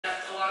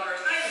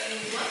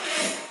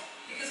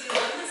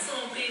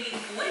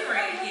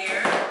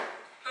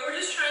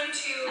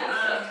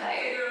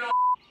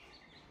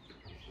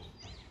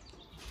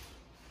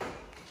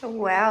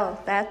Wow,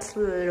 that's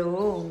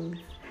long.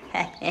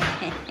 That's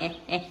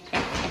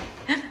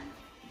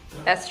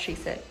what she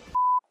said.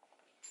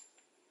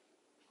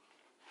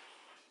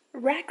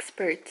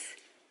 Raxperts,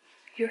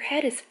 your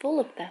head is full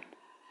of them.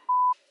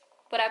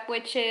 What up,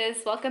 witches?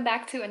 Welcome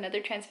back to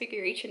another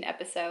Transfiguration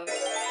episode.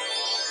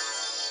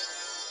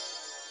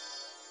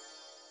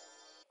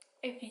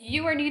 If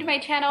you are new to my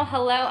channel,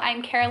 hello,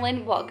 I'm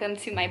Carolyn. Welcome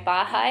to my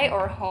Bahay,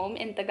 or home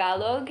in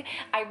Tagalog.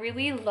 I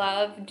really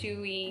love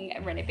doing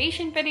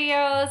renovation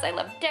videos. I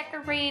love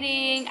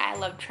decorating. I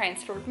love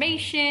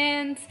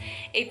transformations.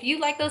 If you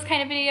like those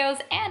kind of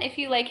videos, and if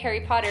you like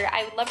Harry Potter,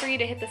 I would love for you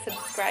to hit the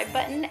subscribe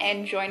button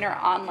and join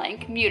our online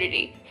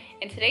community.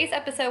 In today's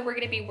episode, we're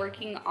going to be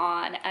working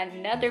on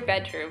another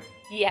bedroom.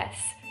 Yes,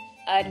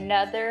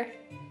 another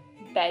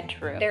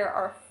bedroom. There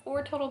are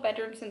 4 total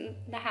bedrooms in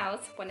the house.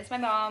 One is my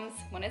mom's,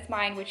 one is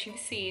mine, which you've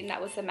seen. That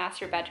was the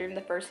master bedroom,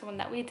 the first one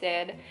that we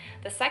did.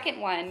 The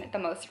second one, the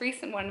most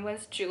recent one,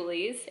 was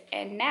Julie's.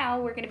 And now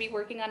we're going to be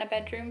working on a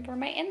bedroom for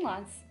my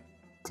in-laws.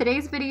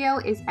 Today's video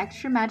is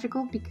extra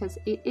magical because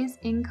it is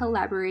in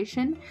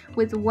collaboration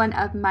with one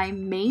of my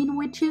main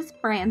witches,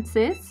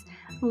 Frances.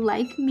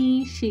 Like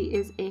me, she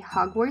is a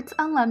Hogwarts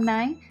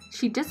alumni.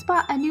 She just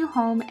bought a new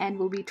home and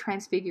will be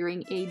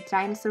transfiguring a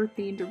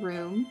dinosaur-themed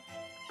room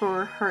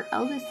for her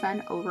eldest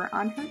son over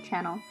on her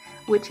channel,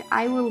 which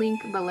I will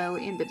link below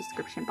in the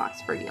description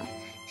box for you.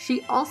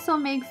 She also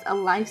makes a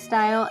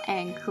lifestyle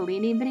and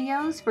cleaning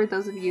videos for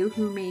those of you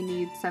who may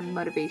need some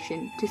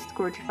motivation to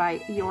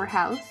scorchify your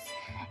house.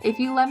 If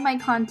you love my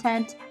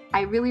content,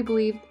 I really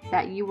believe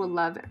that you will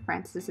love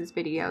Frances's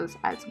videos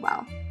as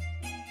well.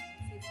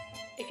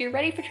 If you're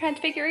ready for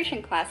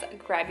Transfiguration class,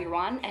 grab your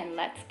wand and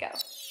let's go.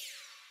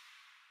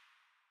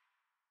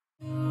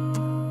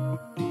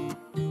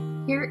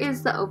 Here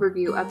is the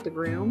overview of the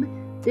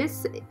room.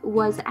 This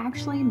was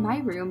actually my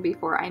room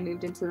before I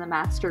moved into the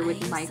master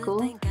with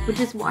Michael, which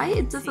is why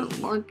it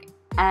doesn't look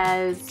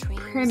as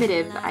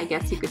primitive, I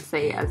guess you could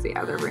say, as the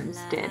other rooms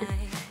did.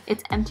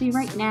 It's empty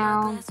right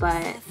now,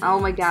 but oh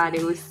my god,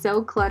 it was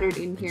so cluttered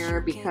in here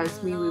because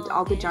we moved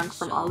all the junk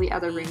from all the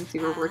other rooms we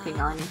were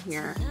working on in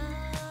here.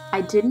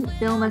 I didn't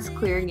film us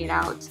clearing it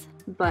out,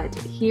 but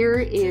here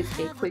is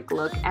a quick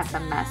look at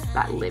the mess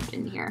that lived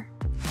in here.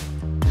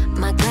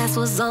 My glass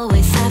was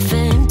always half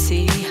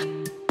empty,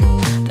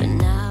 but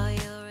now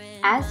you're in.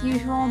 As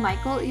usual,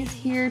 Michael is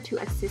here to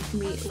assist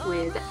me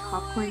with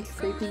popcorn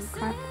scraping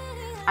prep.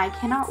 I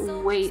cannot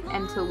wait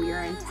until we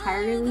are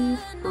entirely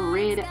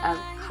rid of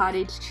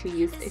cottage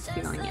cheese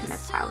feeling in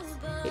this house.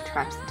 It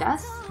traps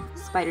dust,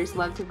 spiders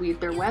love to weave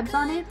their webs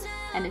on it,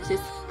 and it's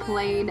just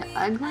plain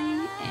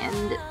ugly,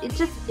 and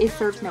it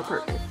serves no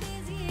purpose.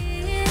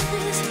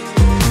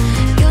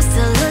 You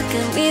still look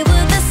at me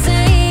with the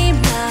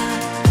same love.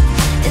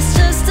 It's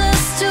just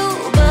us two,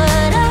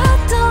 but I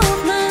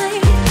don't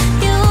mind.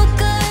 You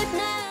could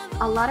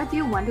never. A lot of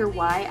you wonder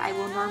why I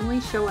will normally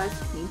show us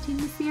painting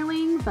the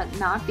ceiling, but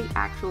not the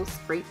actual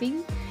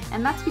scraping,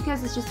 and that's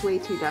because it's just way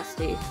too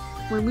dusty.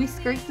 When we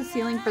scraped the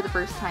ceiling for the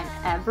first time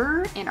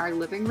ever in our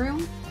living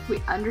room,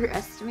 we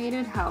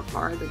underestimated how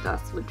far the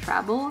dust would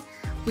travel.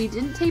 We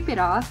didn't tape it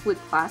off with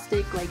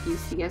plastic like you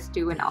see us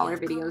do in all our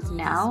videos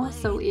now,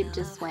 so it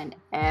just went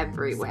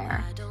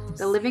everywhere.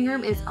 The living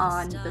room is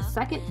on the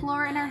 2nd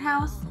floor in our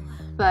house,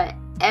 but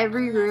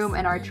every room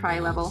in our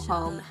tri-level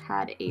home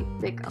had a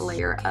thick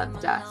layer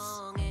of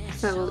dust.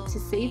 So to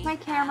save my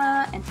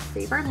camera and to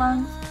save our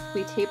lungs,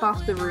 we tape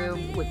off the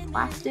room with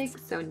plastic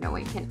so no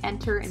one can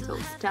enter until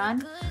it's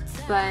done.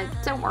 But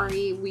don't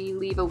worry, we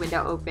leave a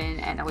window open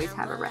and always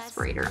have a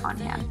respirator on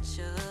hand.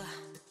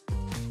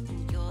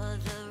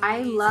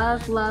 I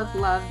love, love,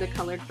 love the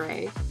colored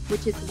gray,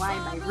 which is why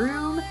my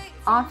room,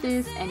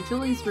 office, and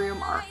Julie's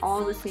room are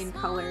all the same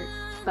color.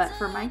 But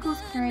for Michael's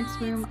parents'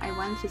 room, I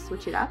wanted to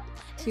switch it up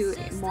to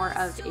more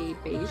of a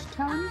beige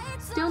tone.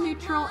 Still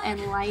neutral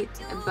and light,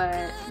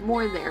 but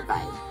more their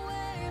vibe.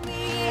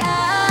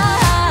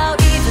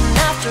 Even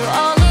after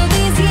all of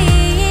these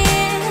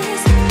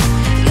years,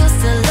 you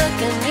still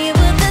look at me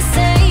with the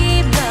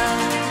same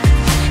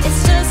love.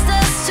 It's just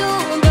us two,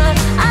 but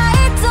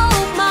I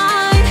don't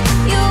mind.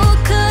 You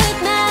could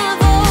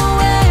never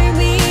wear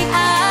me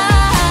out.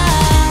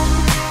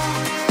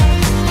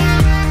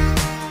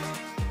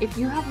 If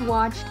you have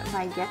watched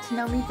my Get to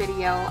Know Me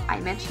video, I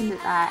mentioned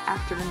that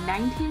after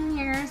 19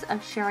 years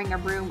of sharing a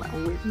room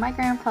with my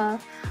grandpa,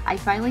 I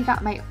finally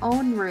got my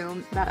own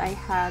room that I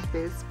had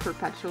this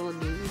perpetual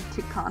need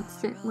to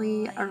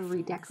constantly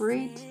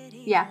redecorate.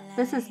 Yeah,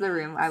 this is the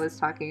room I was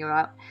talking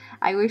about.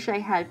 I wish I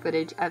had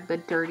footage of the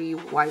dirty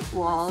white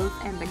walls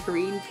and the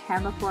green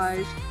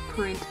camouflage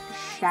print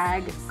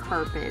shag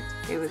carpet.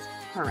 It was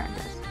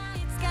horrendous.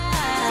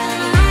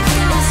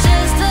 It's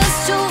just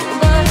us two,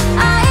 but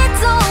I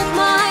don't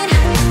mind.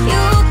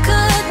 You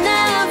could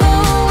never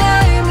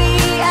wear me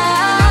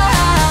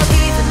out.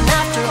 Even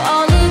after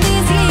all of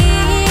these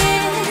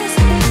years,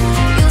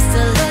 you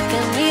still look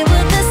at me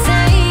with the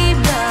same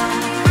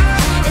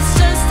love. It's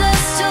just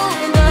us two,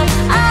 but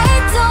I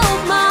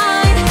don't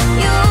mind.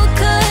 You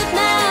could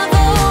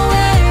never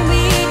wear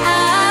me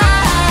out.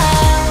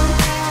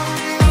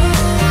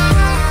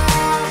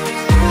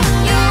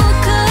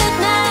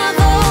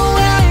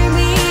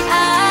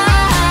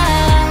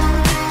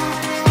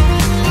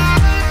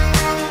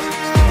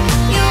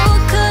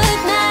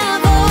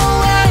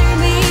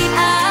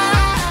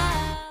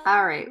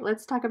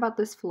 let's talk about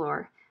this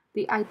floor.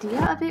 The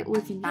idea of it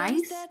was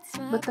nice,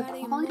 but the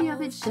quality of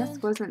it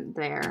just wasn't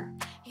there.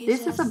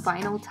 This is a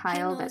vinyl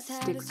tile that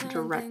sticks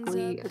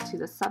directly to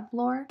the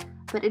subfloor,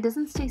 but it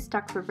doesn't stay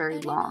stuck for very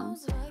long.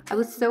 I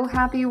was so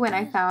happy when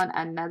I found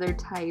another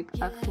type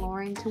of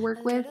flooring to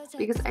work with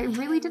because I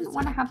really didn't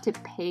want to have to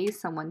pay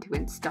someone to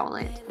install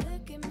it.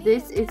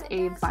 This is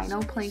a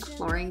vinyl plank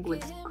flooring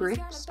with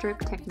grip strip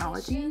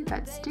technology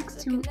that sticks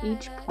to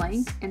each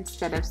plank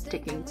instead of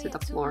sticking to the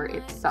floor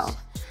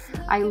itself.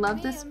 I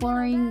love this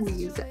flooring. We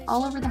use it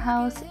all over the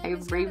house.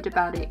 I've raved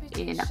about it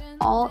in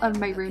all of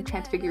my room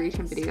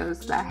transfiguration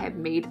videos that I have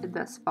made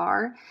thus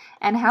far.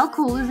 And how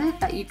cool is it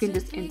that you can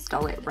just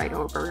install it right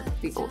over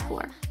the old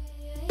floor?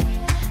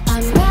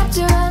 I'm wrapped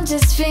around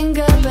his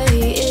finger, but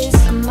he is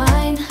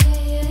mine.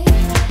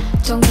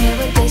 Don't care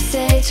what they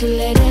say, too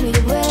late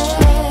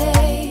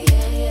anyway.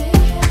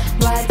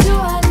 Why do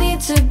I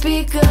need to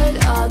be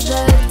good all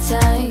the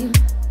time?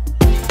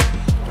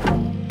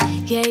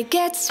 Yeah, he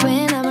gets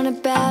when I'm in a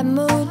bad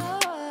mood.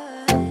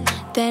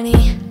 Then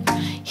he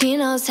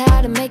knows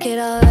how to make it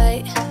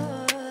alright.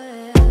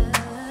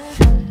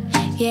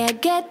 Yeah, I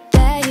get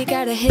that he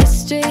got a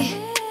history,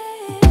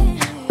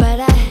 but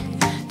I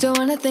don't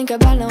wanna think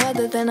about no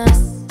other than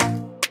us.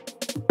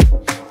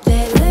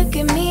 They look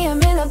at me,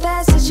 I'm in a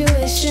bad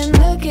situation.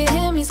 Look at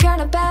him, he's got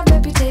a bad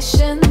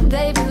reputation.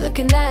 They be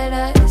looking at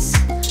us,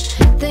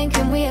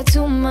 thinking we are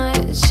too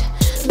much.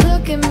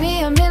 Look at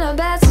me, I'm in a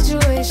bad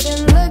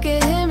situation. Look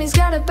at him, he's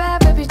got a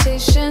bad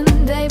reputation.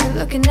 They be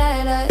looking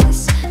at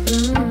us.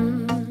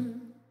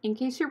 In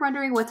case you're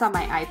wondering what's on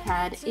my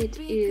iPad, it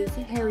is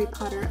Harry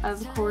Potter,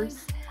 of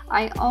course.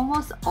 I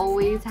almost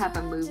always have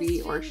a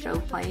movie or show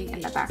playing in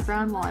the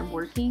background while I'm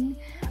working,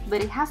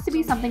 but it has to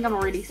be something I've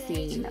already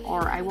seen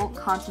or I won't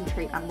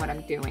concentrate on what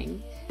I'm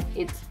doing.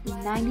 It's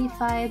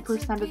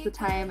 95% of the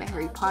time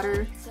Harry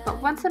Potter,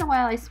 but once in a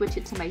while I switch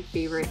it to my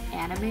favorite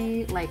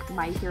anime like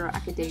My Hero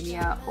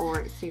Academia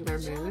or Sailor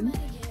Moon.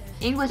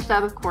 English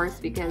dub, of course,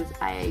 because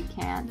I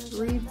can't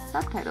read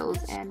subtitles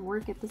and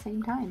work at the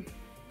same time.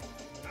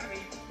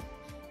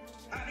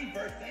 Happy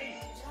birthday!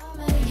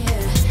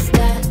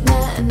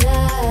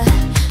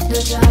 No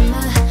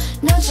drama,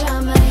 no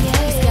drama,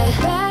 yeah. He's got a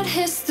bad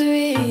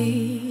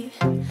history,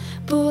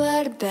 but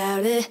what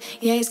about it?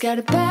 Yeah, he's got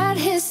a bad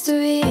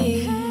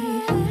history,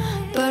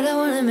 but I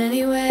want him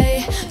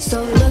anyway.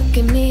 So look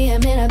at me,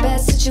 I'm in a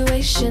bad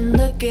situation.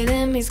 Look at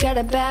him, he's got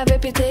a bad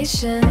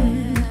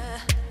reputation,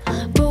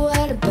 but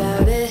what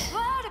about it?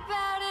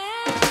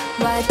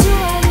 Why do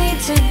I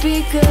need to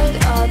be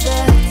good all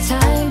the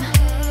time?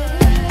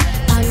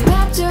 I'm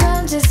wrapped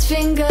around his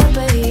finger,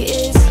 but he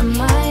is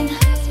mine.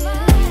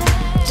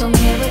 Don't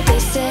care what they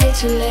say,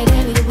 too late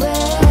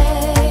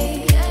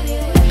anyway.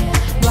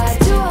 Why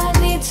do I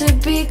need to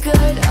be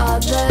good all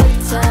the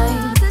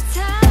time?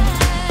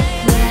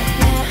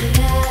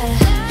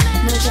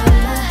 No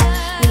drama,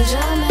 no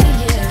drama,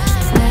 yeah.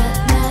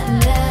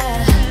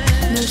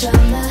 No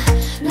drama,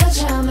 no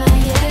drama,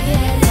 yeah,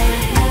 yeah.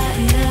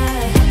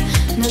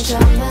 No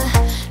drama,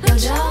 no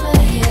drama,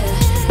 yeah.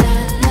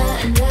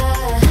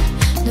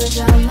 No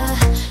drama,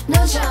 no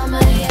drama,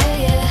 yeah,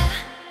 yeah.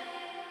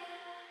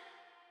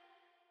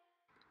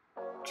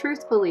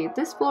 Truthfully,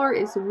 this floor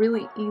is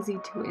really easy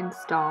to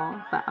install,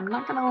 but I'm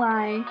not gonna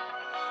lie,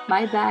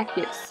 my back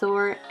gets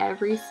sore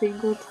every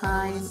single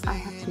time I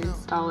have to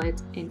install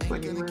it into a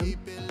new room.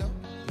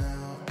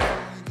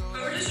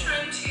 We're just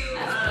trying to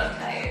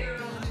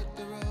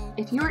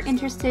If you're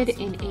interested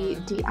in a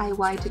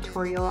DIY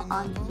tutorial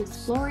on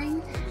this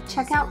flooring,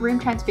 check out Room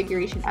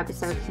Transfiguration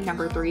episode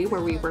number 3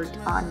 where we worked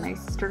on my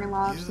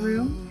sister-in-law's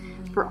room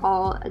for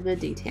all the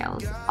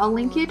details. I'll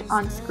link it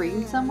on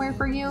screen somewhere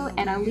for you,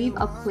 and I'll leave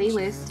a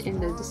playlist in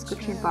the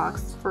description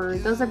box for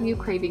those of you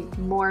craving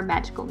more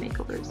magical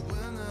makeovers.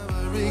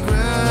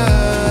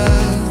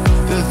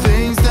 The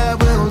things that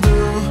we'll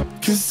do,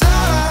 'cause I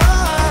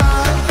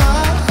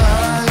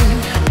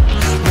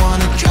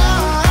wanna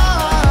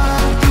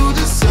drive through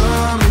the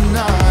summer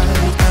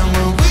night, and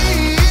when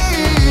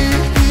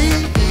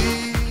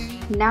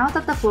Now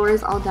that the floor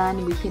is all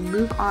done, we can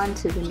move on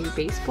to the new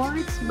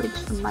baseboards,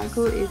 which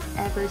Michael is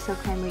ever so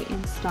kindly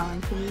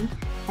installing for me.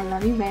 I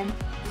love you, man.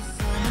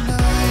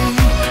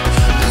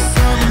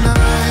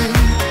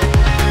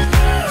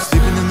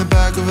 sleeping in the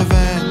back of a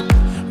van,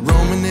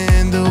 roaming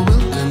in the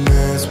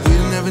wilderness.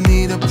 We'll never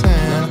need a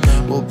plan.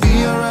 We'll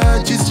be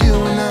alright, just you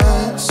and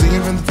I,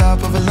 singing from the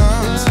top of our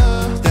lungs,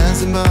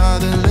 dancing by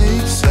the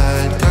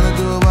lakeside, gonna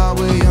do it while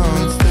we're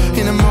young.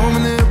 In a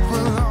moment it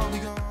will all be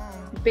gone.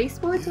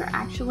 Baseboards are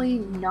actually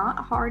not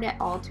hard at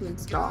all to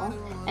install,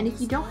 and if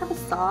you don't have a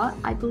saw,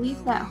 I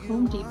believe that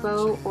Home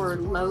Depot or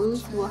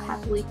Lowe's will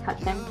happily cut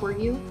them for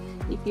you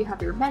if you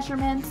have your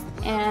measurements,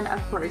 and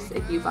of course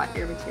if you bought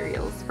your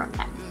materials from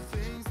them.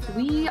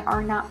 We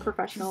are not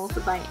professionals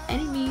by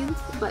any means,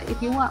 but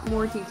if you want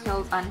more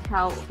details on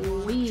how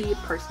we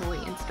personally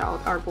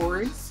installed our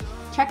boards,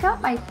 check out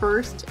my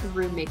first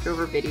room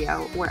makeover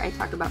video where I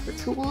talk about the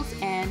tools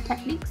and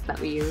techniques that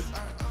we used.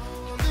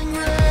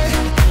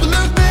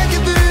 Look back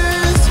at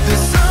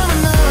this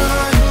summer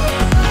night.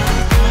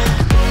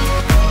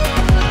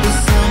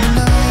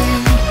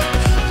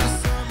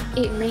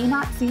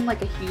 not seem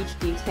like a huge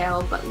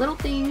detail, but little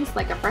things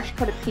like a fresh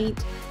coat of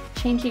paint,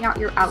 changing out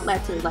your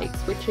outlets or light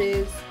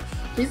switches,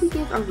 really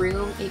give a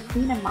room a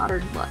clean and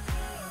modern look.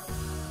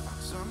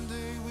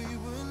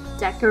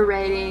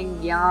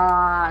 Decorating,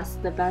 yes,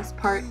 the best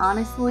part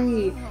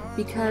honestly,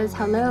 because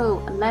hello,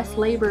 less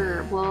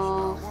labor.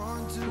 Well,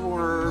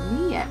 for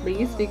me at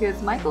least,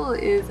 because Michael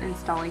is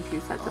installing 2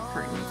 sets of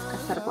curtains, a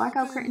set of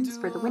blackout curtains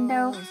for the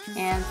window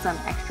and some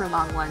extra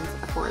long ones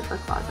for the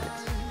closet.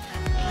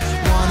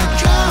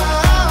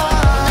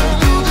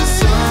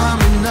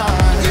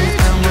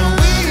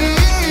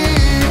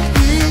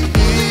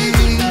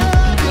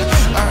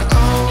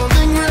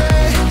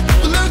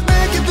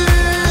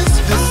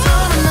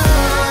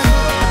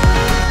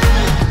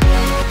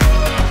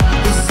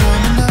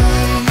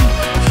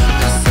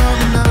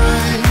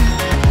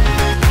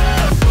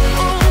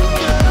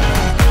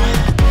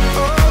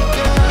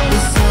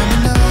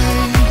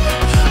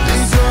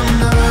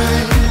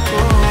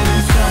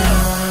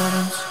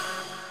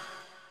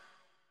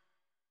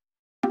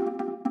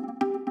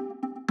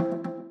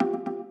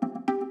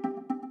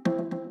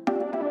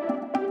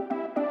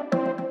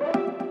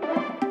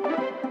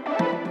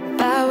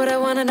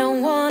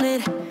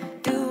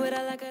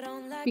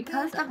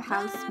 Because of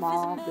how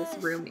small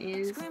this room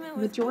is,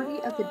 majority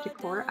of the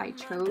decor I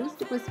chose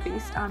was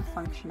based on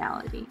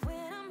functionality.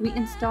 We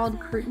installed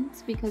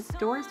curtains because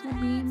doors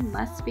would mean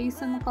less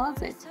space in the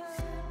closet.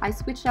 I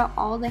switched out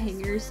all the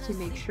hangers to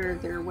make sure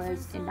there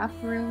was enough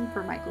room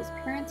for Michael's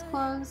parents'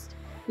 clothes.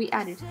 We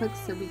added hooks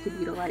so we could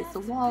utilize the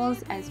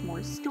walls as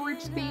more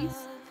storage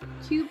space.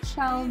 Cube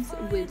shelves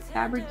with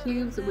fabric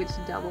cubes which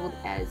doubled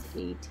as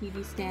a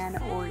TV stand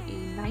or a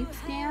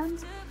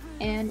nightstand,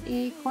 and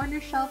a corner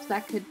shelf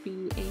that could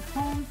be a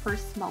home for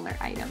smaller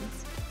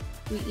items.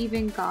 We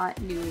even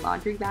got new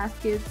laundry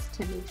baskets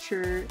to make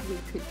sure we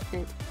could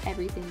fit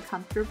everything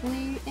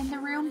comfortably in the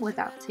room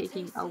without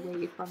taking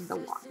away from the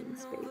walking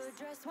space.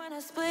 When I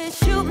split,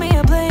 shoot me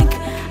a blink.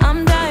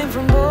 I'm dying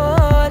from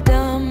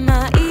boredom.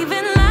 I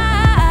even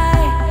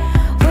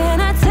lie when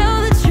I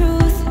tell the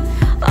truth.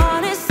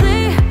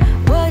 Honestly,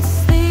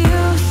 what's the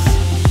use?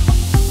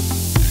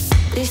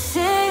 They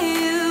say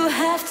you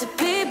have to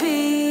be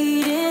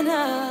beaten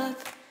up.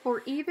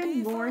 For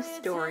even more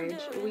storage,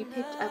 we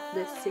picked up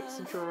this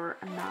 6-drawer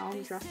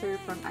mound dresser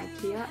from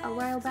IKEA a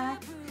while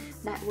back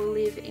that will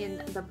live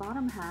in the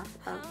bottom half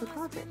of the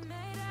closet.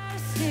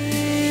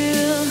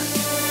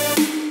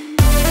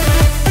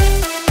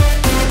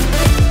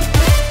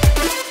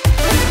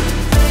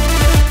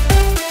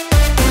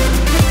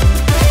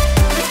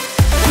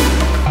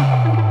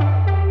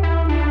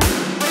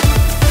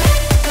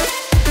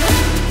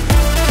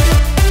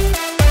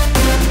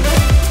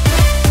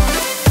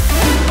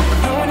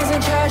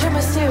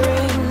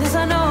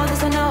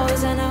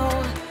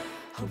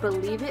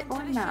 Believe it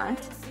or not,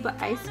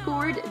 but I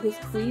scored this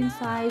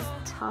queen-size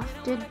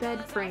tufted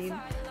bed frame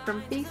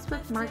from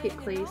Facebook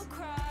Marketplace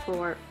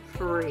for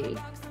free.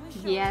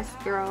 Yes,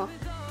 girl,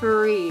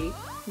 free.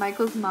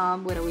 Michael's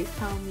mom would always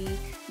tell me,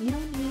 you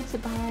don't need to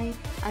buy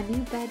a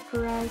new bed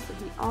for us,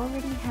 we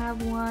already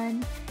have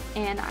one.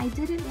 And I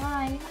didn't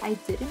lie, I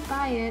didn't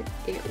buy it,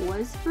 it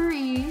was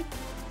free.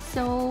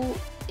 So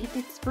if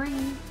it's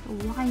free,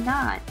 why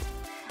not?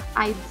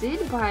 I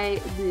did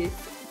buy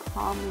this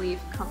palm leaf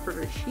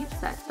comforter sheet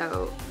set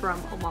though from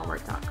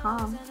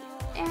Walmart.com,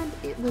 and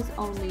it was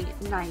only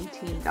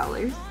 $19.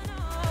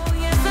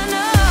 Yes, I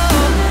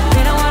know.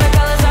 We don't want to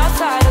colors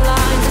outside the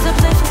lines. It's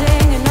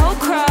uplifting and no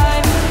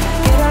crime.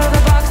 Get out of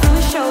the box, let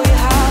me show you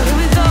how. Here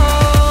we go.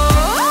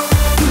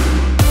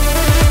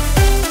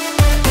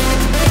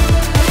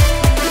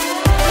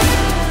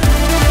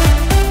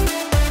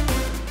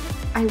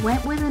 I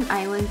went with an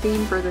island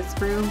theme for this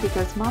room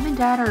because mom and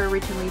dad are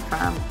originally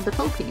from the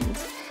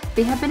Philippines.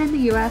 They have been in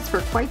the US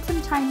for quite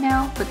some time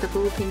now, but the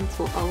Philippines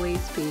will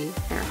always be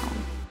their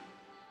home.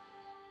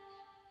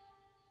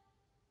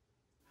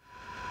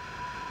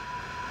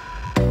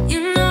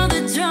 You know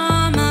the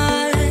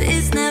drama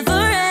is never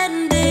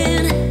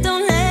ending.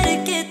 Don't let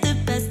it get the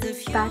best of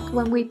you. Back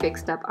when we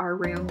fixed up our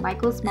room,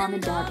 Michael's mom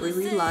and dad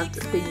really loved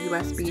the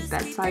USB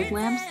bedside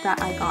lamps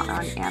that I got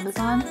on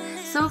Amazon,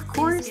 so of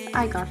course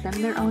I got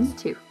them their own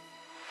too.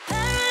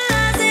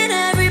 Paralyzing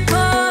every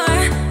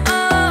pore.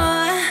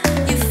 Oh,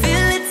 you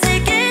feel it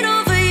taking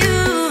over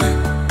you.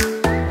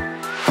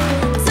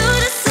 To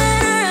the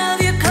center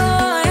of your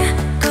core.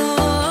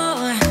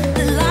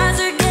 The lies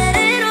are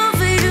getting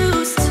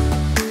overused.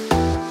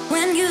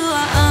 When you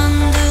are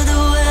under the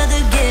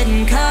weather,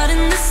 getting caught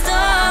in the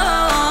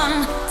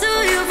storm. Do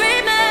you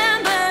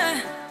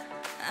remember?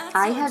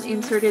 I have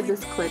inserted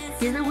this clip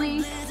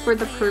purely for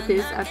the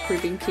purpose of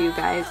proving to you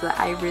guys that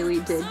I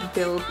really did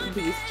build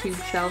these cube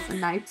shelf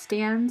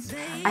nightstands.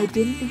 I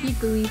didn't think you'd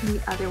believe me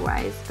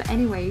otherwise, but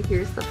anyway,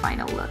 here's the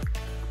final look.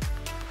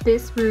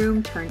 This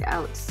room turned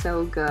out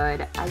so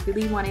good. I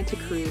really wanted to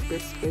create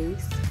this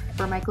space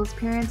for Michael's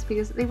parents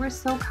because they were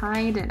so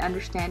kind and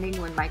understanding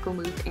when Michael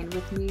moved in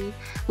with me,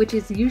 which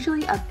is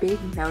usually a big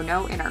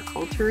no-no in our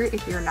culture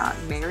if you're not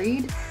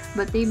married.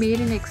 but they made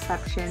an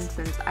exception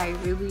since I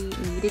really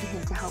needed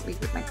him to help me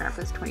with my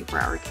grandpa's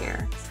 24-hour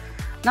care.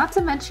 Not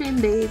to mention,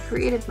 they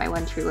created my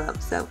one true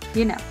love, so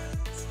you know.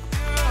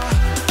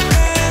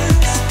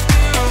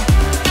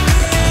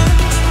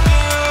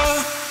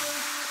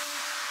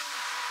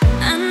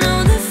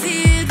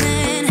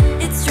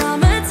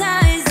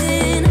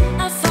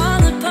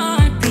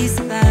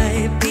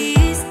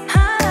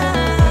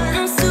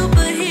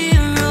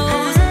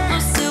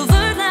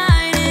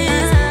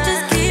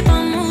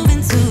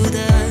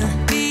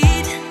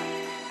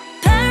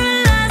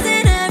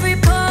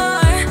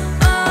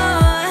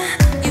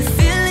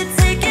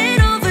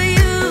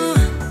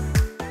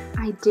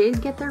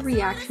 Did get their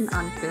reaction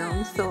on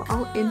film, so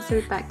I'll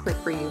insert that clip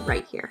for you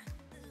right here.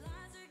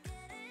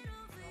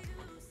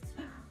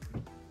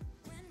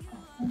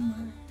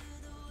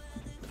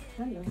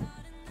 Hello.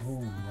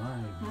 Oh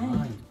my,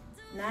 Hi.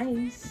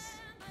 Nice.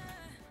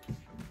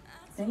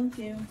 Thank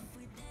you.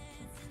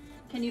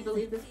 Can you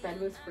believe this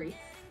bed was free?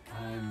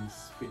 I'm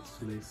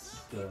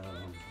speechless.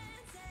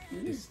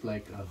 It's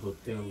like a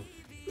hotel.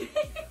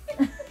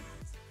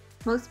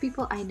 Most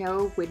people I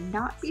know would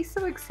not be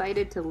so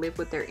excited to live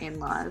with their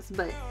in-laws,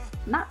 but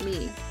not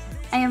me.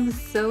 I am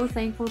so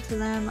thankful to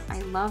them.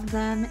 I love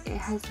them. It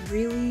has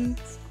really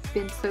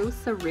been so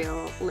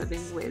surreal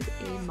living with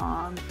a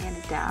mom and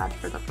a dad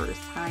for the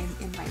first time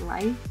in my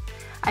life.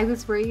 I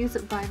was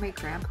raised by my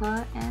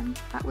grandpa, and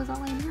that was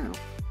all I knew.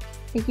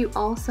 Thank you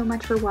all so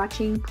much for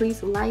watching.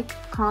 Please like,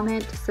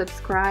 comment,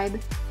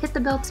 subscribe, hit the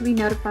bell to be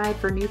notified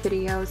for new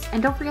videos,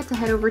 and don't forget to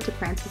head over to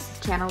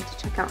Francis's channel to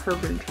check out her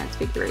Way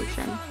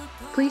Transfiguration.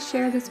 Please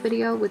share this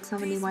video with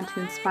someone you want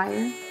to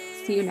inspire.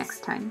 See you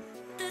next time.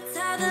 That's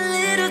how the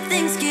little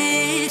things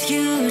get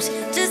huge.